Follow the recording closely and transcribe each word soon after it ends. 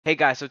Hey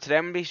guys, so today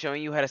I'm going to be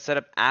showing you how to set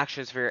up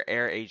actions for your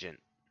Air agent.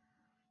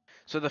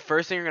 So the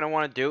first thing you're going to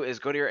want to do is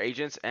go to your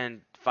agents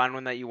and find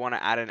one that you want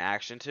to add an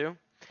action to.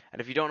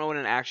 And if you don't know what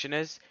an action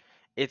is,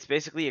 it's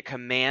basically a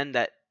command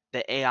that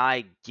the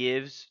AI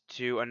gives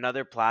to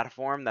another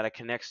platform that it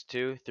connects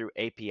to through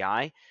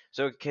API.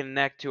 So it can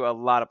connect to a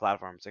lot of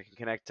platforms. It can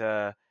connect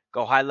to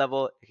Go High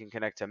Level, it can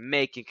connect to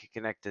Make, it can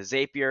connect to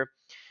Zapier.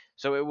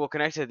 So it will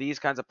connect to these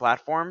kinds of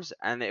platforms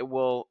and it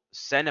will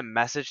send a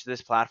message to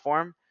this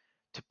platform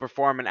to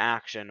perform an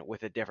action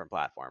with a different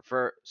platform.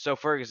 For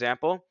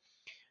example,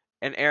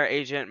 an Air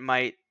agent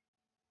might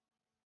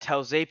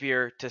tell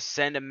Zapier to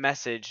send a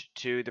message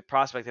to the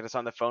prospect that it's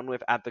on the phone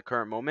with at the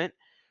current moment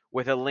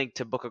with a link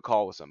to book a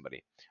call with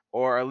somebody,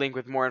 or a link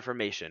with more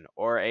information,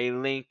 or a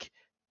link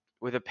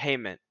with a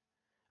payment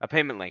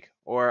link,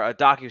 or a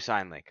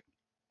DocuSign link.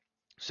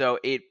 So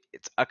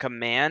it's a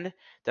command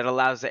that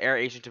allows the Air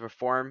agent to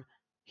perform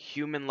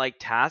human-like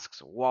tasks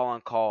while on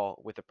call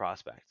with the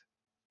prospect.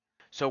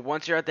 So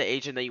once you're at the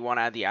agent that you want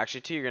to add the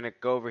action to, you're going to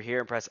go over here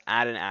and press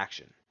add an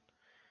action.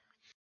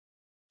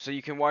 So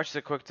you can watch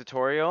the quick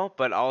tutorial,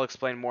 but I'll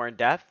explain more in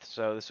depth.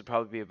 So this would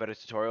probably be a better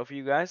tutorial for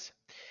you guys.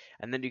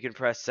 And then you can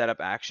press set up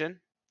action.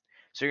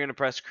 So you're going to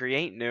press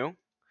create new,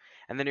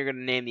 and then you're going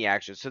to name the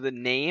action. So the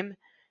name,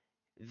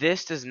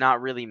 this does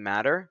not really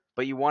matter,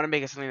 but you want to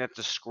make it something that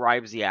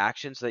describes the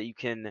action so that you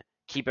can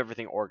keep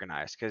everything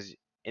organized. Because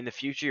in the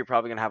future, you're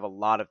probably going to have a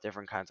lot of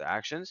different kinds of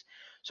actions.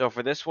 So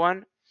for this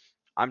one,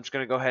 I'm just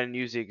going to go ahead and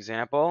use the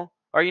example.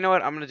 Or you know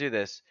what? I'm going to do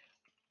this.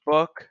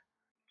 Book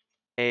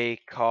a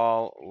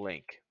call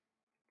link.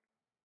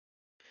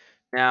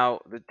 Now,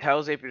 the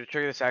tells Zapier to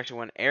trigger this action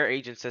when Air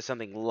Agent says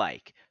something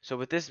like. So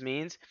what this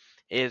means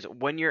is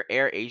when your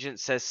Air Agent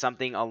says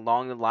something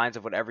along the lines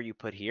of whatever you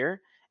put here,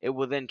 it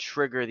will then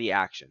trigger the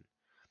action.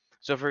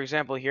 So for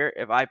example here,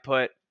 if I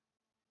put,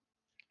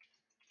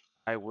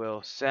 I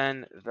will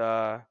send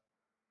the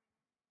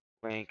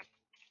link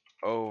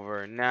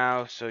over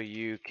now so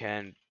you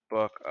can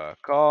book a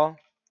call.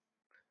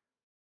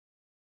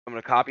 I'm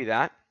going to copy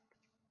that.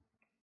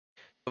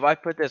 If I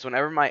put this,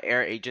 whenever my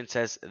Air agent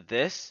says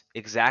this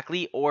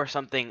exactly, or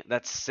something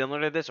that's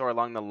similar to this or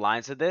along the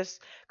lines of this,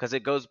 because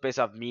it goes based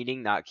off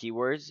meaning, not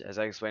keywords, as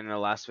I explained in the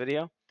last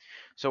video.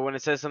 So when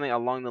it says something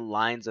along the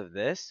lines of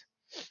this,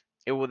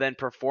 it will then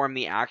perform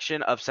the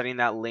action of sending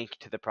that link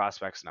to the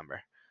prospect's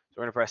number. So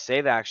we're going to press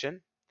save action.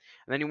 And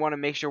then you want to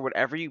make sure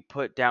whatever you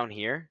put down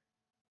here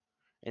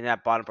in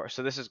that bottom part.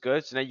 So this is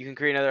good. So now you can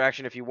create another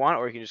action if you want,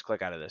 or you can just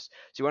click out of this.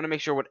 So you want to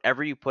make sure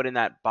whatever you put in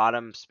that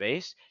bottom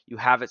space, you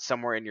have it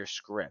somewhere in your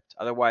script.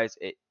 Otherwise,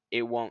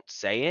 it won't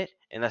say it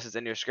unless it's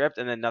in your script,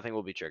 and then nothing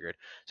will be triggered.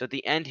 So at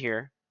the end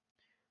here,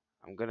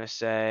 I'm going to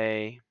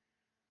say,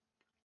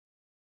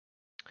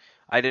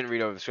 I didn't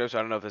read over the script, so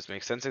I don't know if this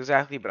makes sense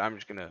exactly, but I'm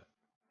just going to,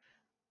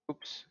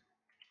 oops,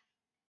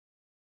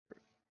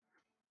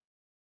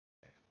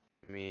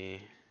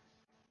 okay,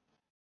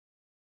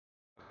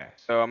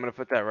 so I'm going to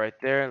put that right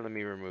there. Let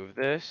me remove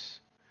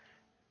this,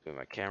 put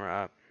my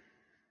camera up.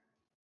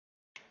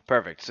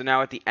 Perfect. So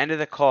now at the end of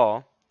the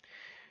call,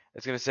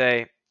 it's going to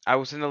say, I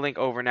will send the link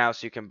over now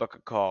so you can book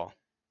a call.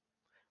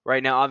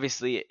 Right now,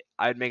 obviously,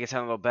 I'd make it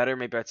sound a little better.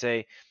 Maybe I'd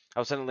say,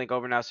 I'll send a link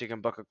over now so you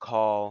can book a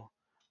call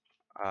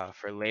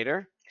for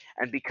later.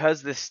 And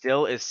because this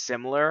still is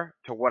similar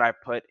to what I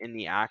put in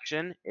the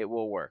action, it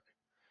will work.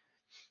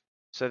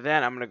 So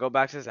then I'm going to go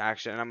back to this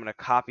action and I'm going to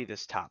copy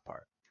this top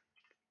part.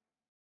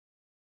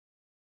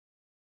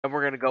 And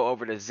we're going to go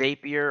over to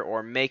Zapier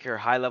or Maker,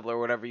 High Level, or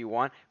whatever you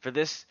want. For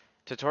this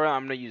tutorial,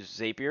 I'm going to use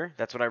Zapier.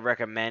 That's what I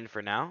recommend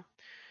for now.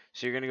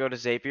 So you're going to go to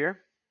Zapier.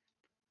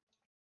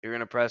 You're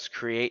going to press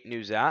Create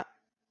New Zap.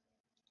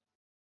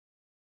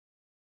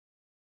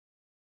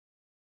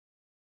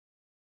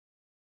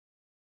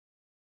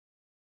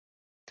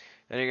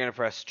 Then you're going to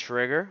press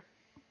Trigger.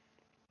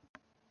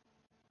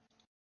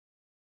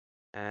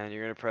 And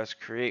you're going to press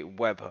Create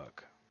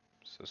Webhook.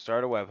 So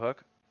start a webhook.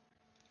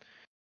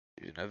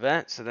 Use an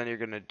event. So then you're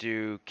going to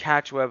do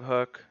Catch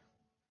Webhook.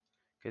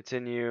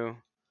 Continue.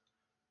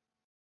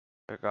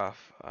 Click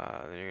off.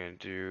 Then you're going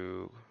to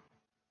do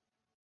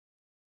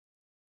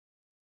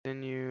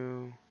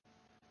Continue.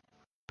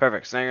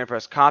 Perfect. So now you're going to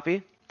press Copy.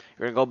 You're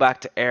going to go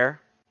back to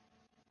Air.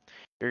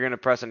 You're going to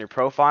press on your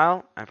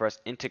profile and press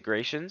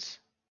Integrations.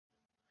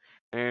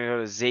 And you're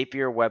going to go to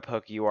Zapier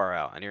Webhook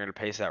URL. And you're going to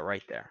paste that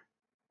right there.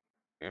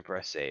 You're going to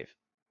press Save.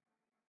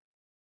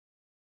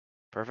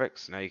 Perfect.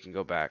 So now you can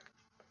go back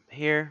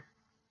here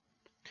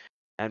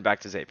and back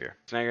to Zapier.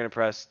 So now you're going to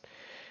press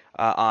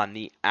on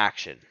the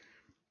action.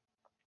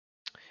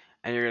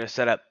 And you're going to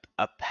set up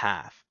a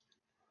path.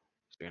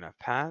 So you're going to have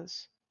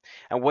paths.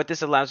 And what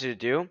this allows you to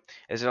do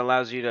is it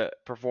allows you to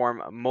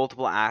perform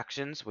multiple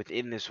actions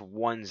within this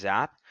one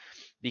Zap,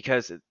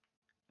 because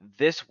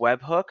this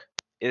webhook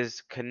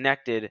is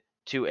connected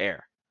to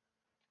Air,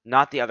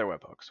 not the other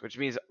webhooks, which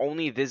means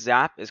only this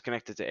Zap is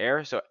connected to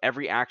Air. So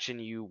every action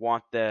you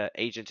want the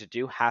agent to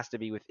do has to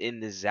be within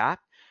this Zap.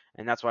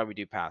 And that's why we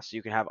do paths. So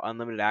you can have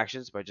unlimited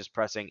actions by just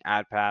pressing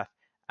add path,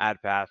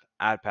 add path,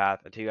 add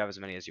path until you have as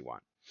many as you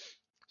want.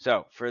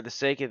 So for the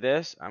sake of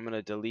this, I'm going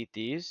to delete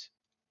these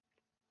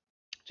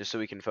just so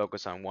we can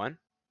focus on one.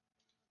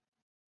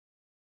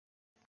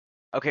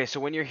 Okay, so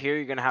when you're here,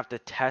 you're going to have to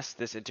test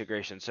this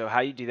integration. So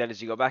how you do that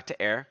is you go back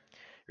to Air.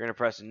 You're going to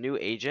press New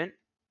Agent.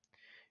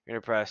 You're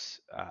going to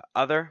press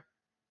Other,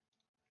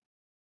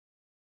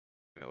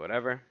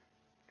 whatever,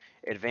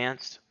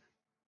 Advanced,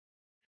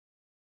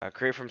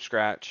 Create from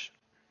Scratch.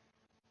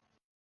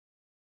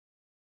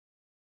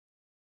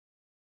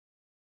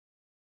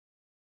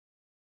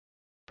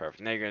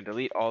 Perfect. Now you're going to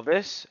delete all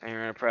this, and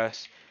you're going to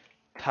press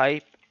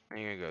Type, and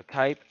you're going to go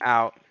Type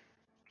Out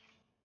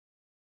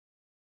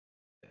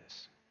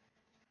this.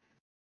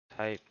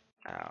 Type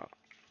Out.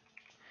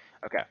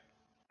 Okay.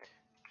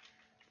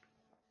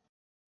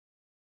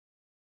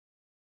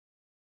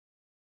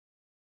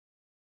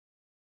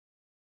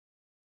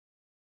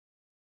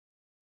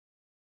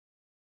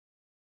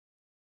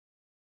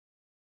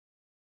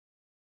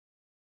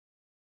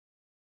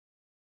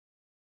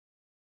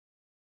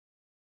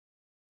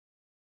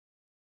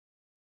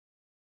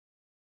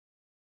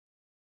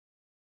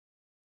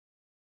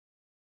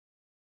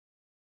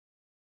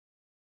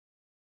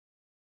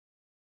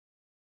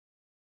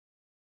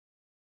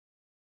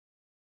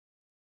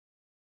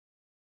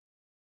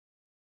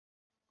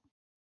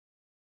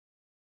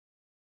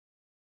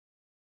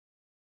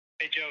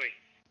 Hey Joey,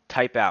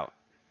 Type Out.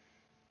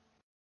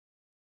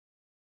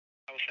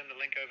 I will send the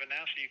link over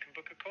now so you can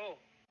book a call.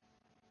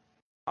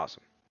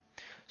 Awesome.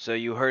 So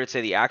you heard it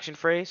say the action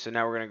phrase. So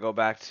now we're going to go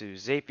back to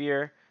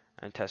Zapier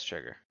and test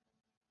trigger.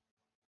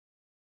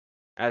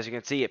 As you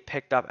can see, it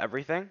picked up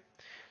everything.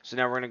 So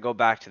now we're going to go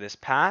back to this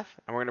path,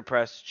 and we're going to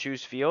press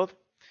choose field,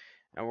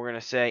 and we're going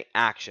to say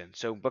action.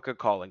 So book a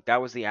call link.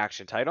 That was the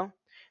action title.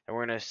 And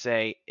we're going to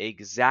say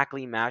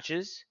exactly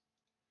matches.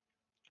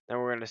 Then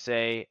we're going to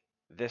say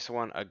this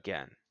one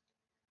again.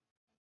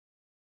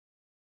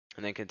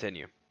 And then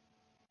continue.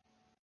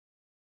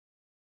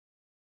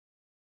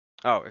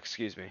 Oh,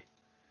 excuse me.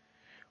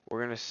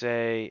 We're going to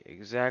say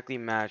exactly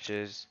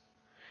matches.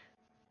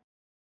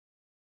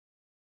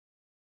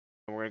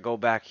 And we're going to go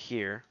back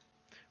here.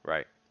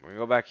 Right. We're going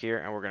to go back here,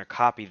 and we're going to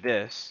copy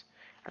this,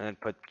 and then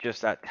put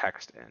just that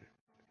text in. And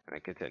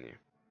then continue.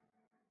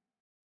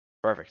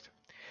 Perfect.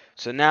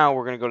 So now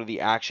we're going to go to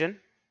the action.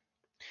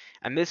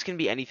 And this can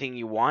be anything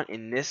you want.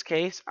 In this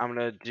case, I'm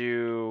going to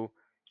do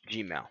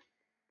Gmail.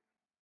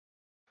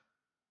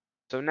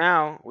 So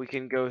now we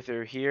can go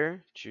through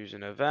here, choose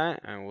an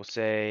event, and we'll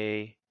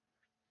say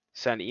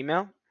send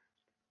email.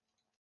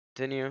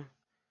 Continue.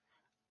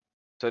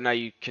 So now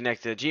you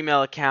connect the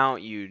Gmail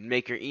account, you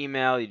make your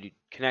email, you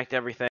connect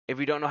everything.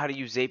 If you don't know how to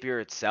use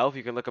Zapier itself,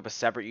 you can look up a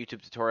separate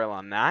YouTube tutorial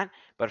on that.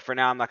 But for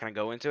now, I'm not going to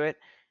go into it.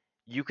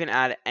 You can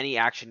add any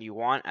action you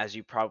want. As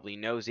you probably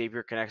know,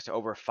 Zapier connects to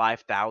over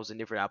 5,000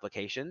 different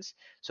applications.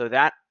 So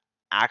that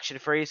action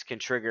phrase can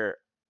trigger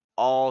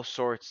all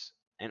sorts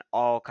and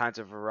all kinds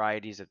of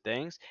varieties of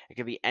things. It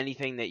can be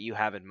anything that you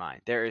have in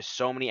mind. There is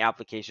so many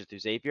applications through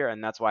Zapier,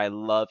 and that's why I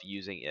love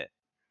using it.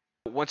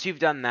 Once you've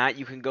done that,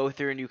 you can go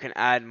through and you can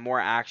add more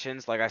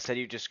actions. Like I said,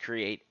 you just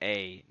create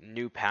a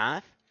new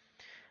path.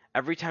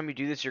 Every time you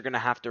do this, you're going to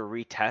have to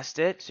retest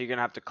it. So you're going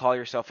to have to call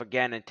yourself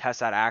again and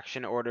test that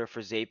action in order for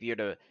Zapier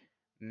to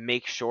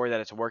make sure that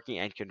it's working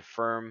and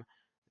confirm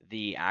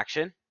the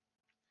action.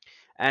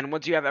 And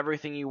once you have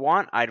everything you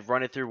want, I'd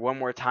run it through one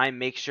more time.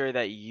 Make sure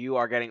that you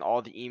are getting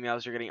all the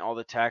emails, you're getting all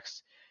the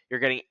texts, you're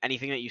getting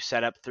anything that you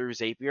set up through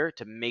Zapier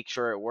to make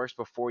sure it works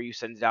before you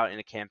send it out in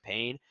a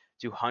campaign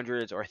to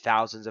hundreds or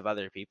thousands of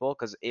other people.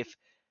 Because if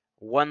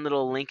one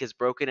little link is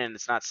broken and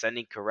it's not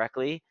sending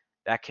correctly,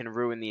 that can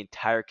ruin the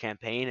entire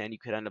campaign and you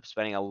could end up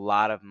spending a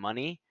lot of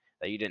money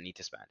that you didn't need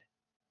to spend.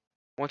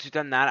 Once you've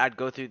done that, I'd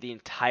go through the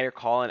entire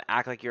call and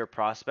act like you're a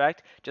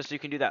prospect just so you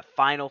can do that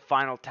final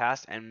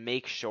test and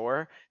make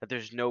sure that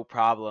there's no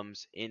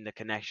problems in the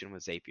connection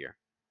with Zapier.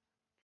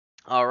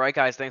 All right,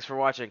 guys, thanks for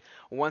watching.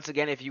 Once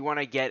again, if you want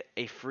to get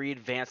a free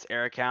advanced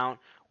air account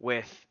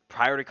with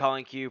priority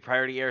calling queue,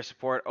 priority air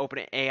support,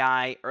 open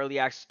AI, early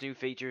access to new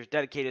features,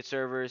 dedicated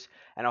servers,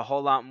 and a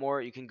whole lot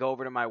more, you can go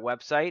over to my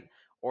website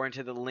or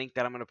into the link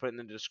that I'm going to put in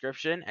the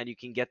description, and you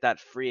can get that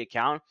free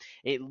account.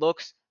 It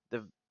looks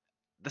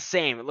the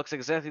same. It looks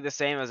exactly the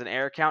same as an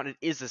Air account. It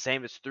is the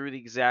same. It's through the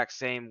exact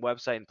same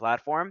website and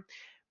platform,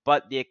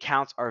 but the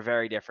accounts are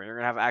very different. You're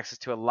going to have access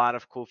to a lot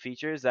of cool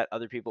features that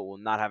other people will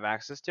not have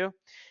access to,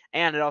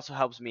 and it also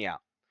helps me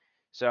out.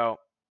 So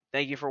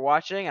thank you for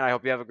watching, and I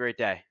hope you have a great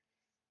day.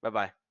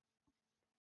 Bye-bye.